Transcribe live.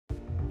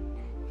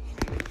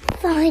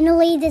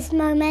Finally, this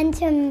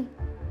momentum.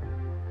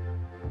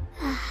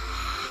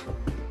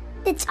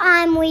 The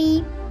time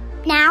we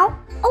now.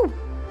 Oh,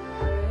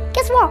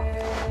 guess what?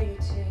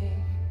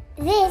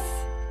 This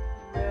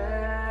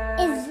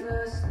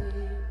is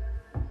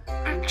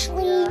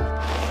actually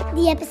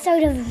the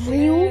episode of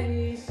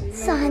Real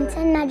Science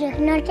and Magic,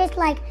 not just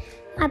like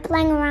my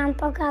playing around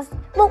podcast.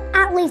 Well,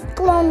 at least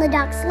glow in the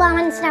dark slime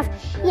and stuff.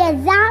 Yeah,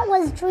 that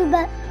was true,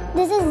 but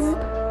this is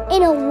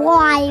in a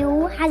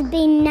while has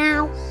been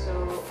now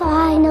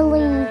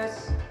finally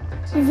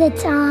the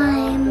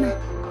time.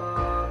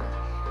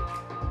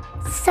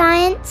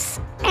 Science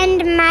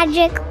and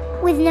magic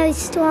with no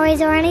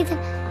stories or anything.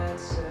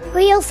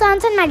 Real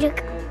science and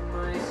magic.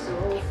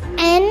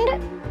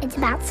 And it's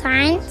about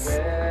science.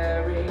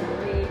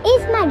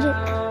 Is magic.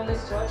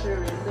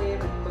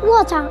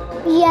 Water.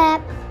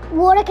 Yeah,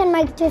 water can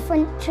make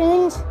different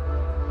tunes.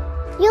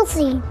 You'll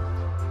see.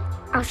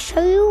 I'll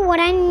show you what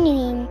I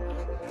mean.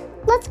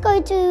 Let's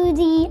go to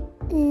the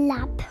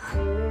lab.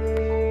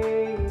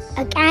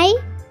 Okay?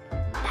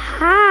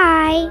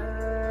 Bye.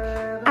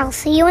 I'll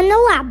see you in the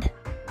lab.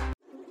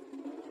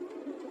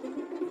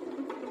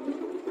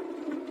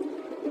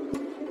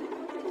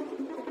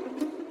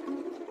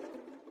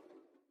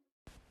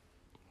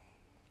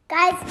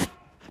 Guys,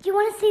 do you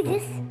want to see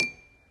this?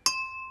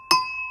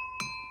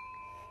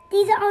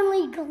 These are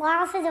only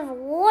glasses of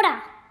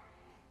water.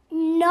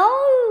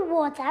 No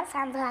water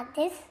sounds like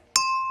this.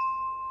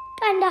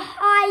 Kind of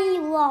high,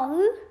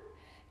 low,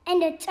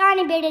 and a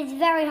tiny bit is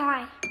very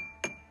high.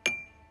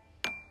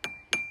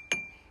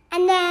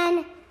 And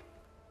then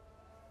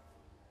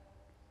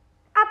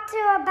up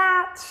to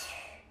about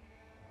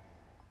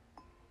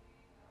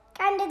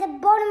kind of the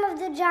bottom of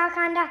the jar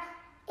kind of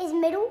is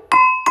middle.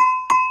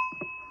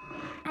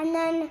 And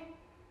then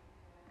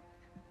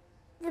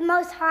the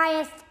most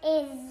highest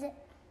is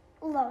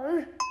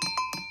low.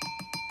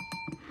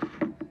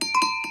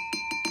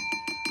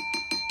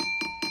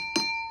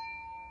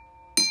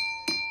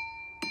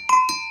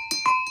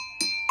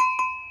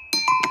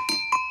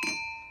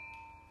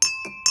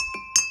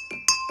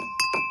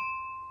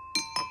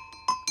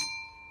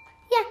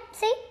 Yeah,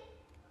 see?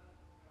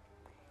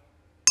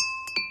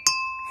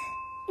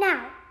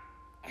 Now,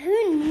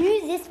 who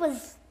knew this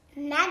was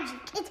magic?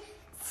 It's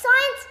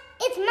science.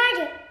 It's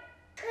magic.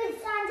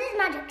 Because science is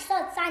magic.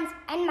 So it's science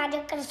and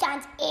magic because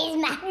science is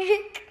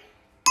magic.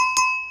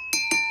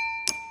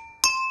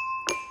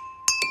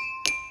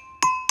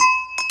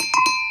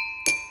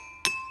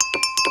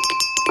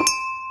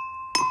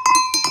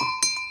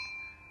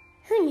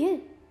 Who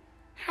knew?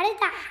 How did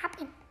that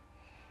happen?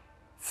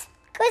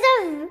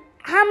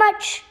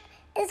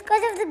 It's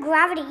because of the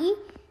gravity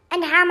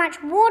and how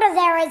much water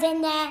there is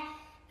in there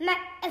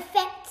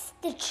affects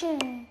the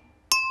tune.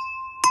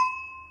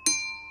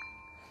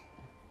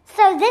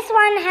 So this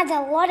one has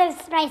a lot of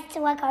space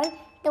to echo,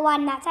 the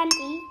one that's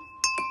empty.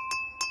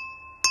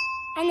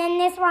 And then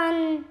this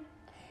one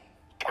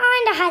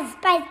kind of has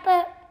space,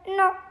 but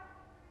not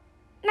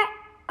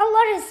a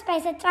lot of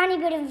space, a tiny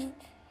bit of...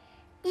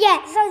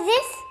 Yeah, so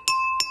this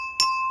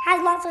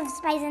has lots of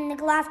space in the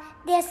glass.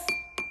 This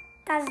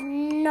does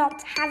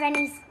not have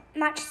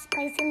much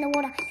space in the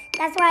water.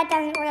 That's why it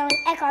doesn't really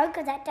echo,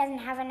 because it doesn't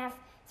have enough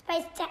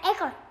space to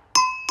echo.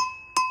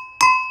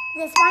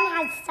 This one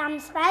has some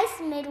space,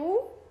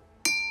 middle.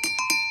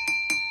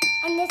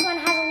 And this one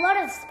has a lot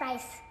of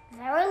space,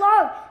 very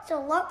low,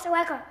 so lots of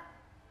echo.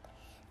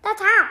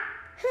 That's how.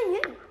 Who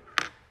knew?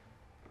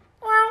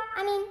 Well,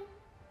 I mean,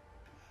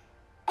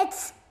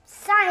 it's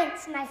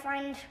science, my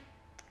friend.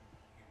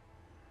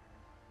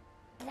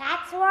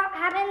 That's what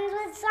happens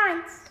with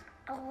science.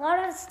 A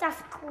lot of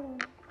stuff cool.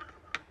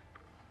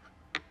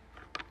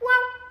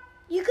 Well,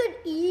 you could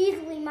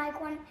easily make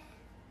one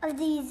of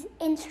these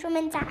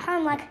instruments at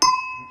home, like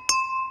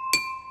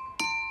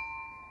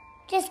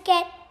just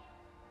get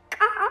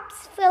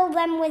cups, fill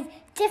them with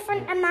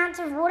different amounts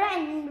of water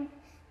and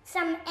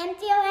some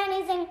empty or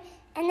anything,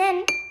 and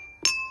then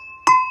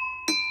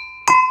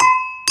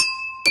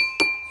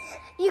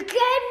you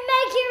could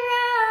make your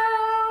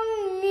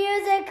own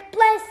music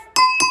place.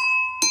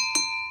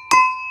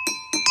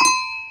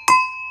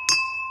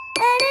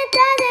 And it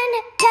doesn't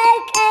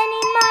take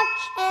any much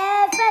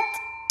effort.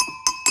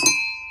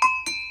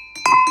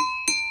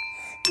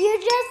 You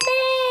just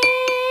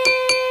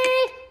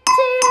need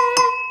to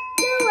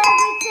do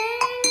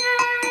everything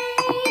I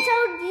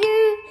told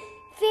you.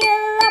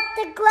 Fill up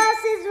the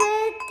glasses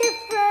with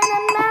different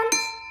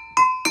amounts,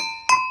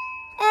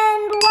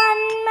 and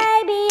one may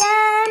be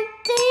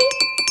empty.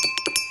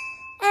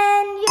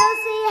 And you'll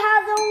see how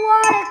the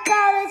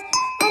watercolors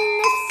and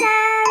the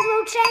sounds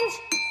will change.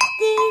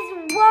 These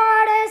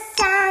water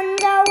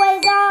sounds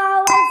always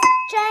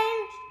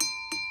change.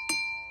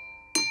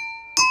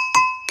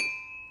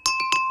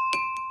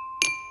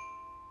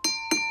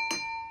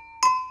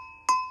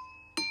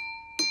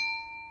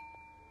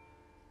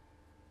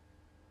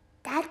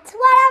 That's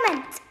what I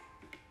meant.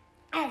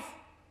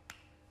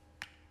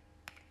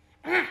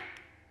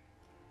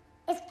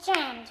 It's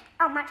jammed.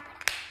 Oh, much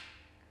better.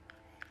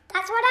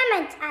 That's what I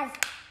meant as.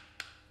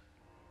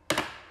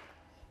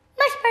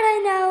 Much better. I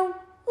know.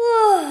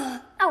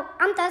 Ugh. Oh,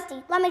 I'm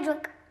thirsty. Let me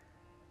drink.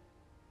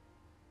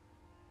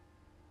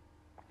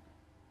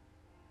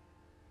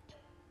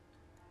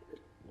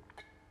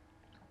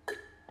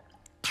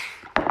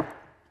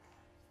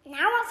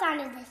 Now what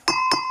sound is this?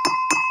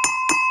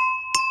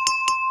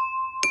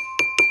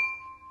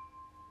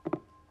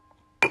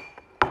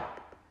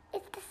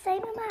 It's the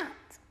same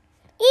amount.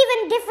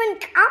 Even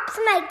different cups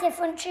make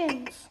different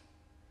tunes.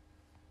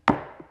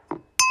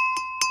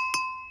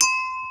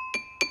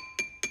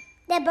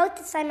 They're both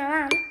the same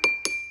amount,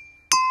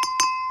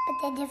 but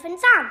they're different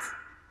sounds.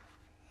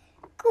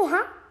 Cool,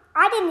 huh?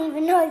 I didn't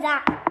even know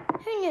that.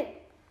 Who knew?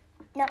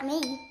 Not me.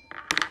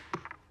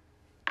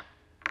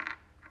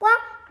 Well,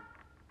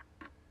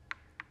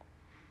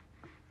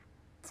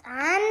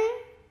 done.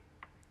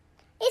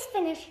 It's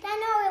finished. I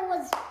know it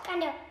was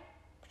kind of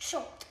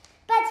short,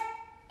 but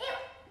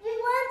you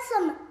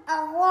learned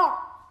a lot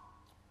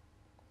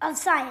of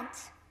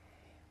science.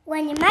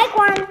 When you make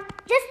one,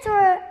 just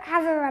to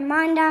have a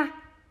reminder,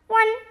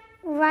 one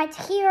right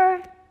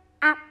here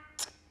at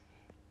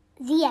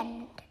the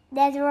end.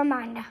 There's a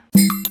reminder.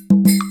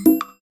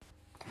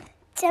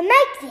 To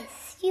make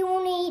this, you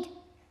will need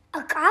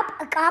a cup,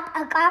 or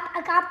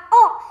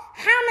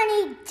how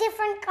many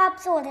different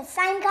cups or the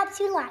same cups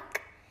you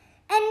like,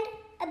 and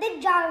a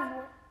big jar of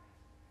water.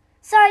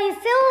 So you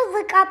fill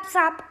the cups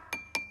up,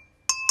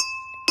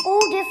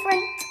 all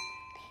different,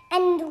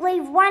 and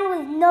leave one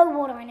with no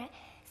water in it.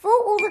 Fill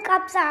all the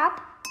cups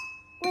up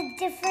with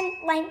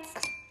different lengths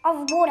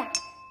of water,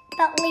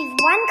 but leave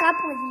one cup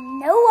with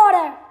no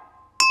water.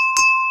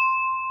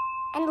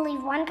 And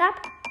leave one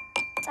cup,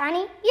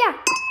 tiny, yeah.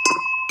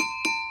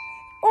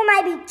 Or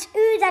maybe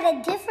two that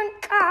are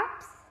different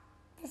cups,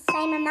 the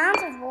same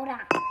amount of water.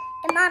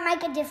 It might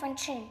make a different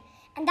tune.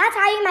 And that's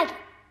how you make it.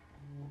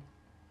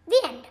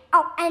 The end.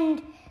 Oh,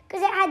 and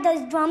because it had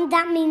those drums,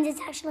 that means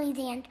it's actually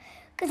the end.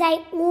 Because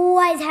I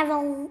always have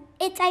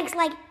it takes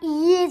like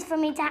years for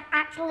me to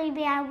actually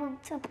be able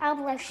to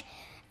publish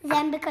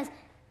them because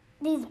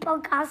these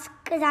podcasts,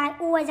 because I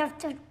always have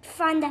to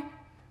find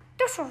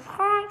this is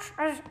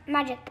Hans's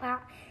magic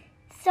part.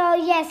 So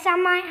yes, I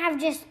might have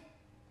just,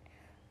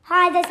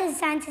 hi, this is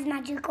Santa's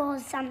magic or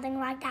something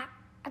like that.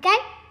 Okay?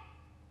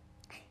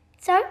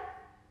 So,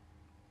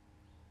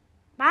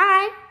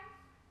 bye.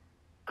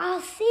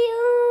 I'll see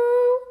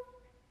you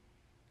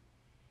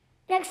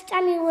next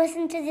time you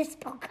listen to this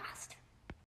podcast.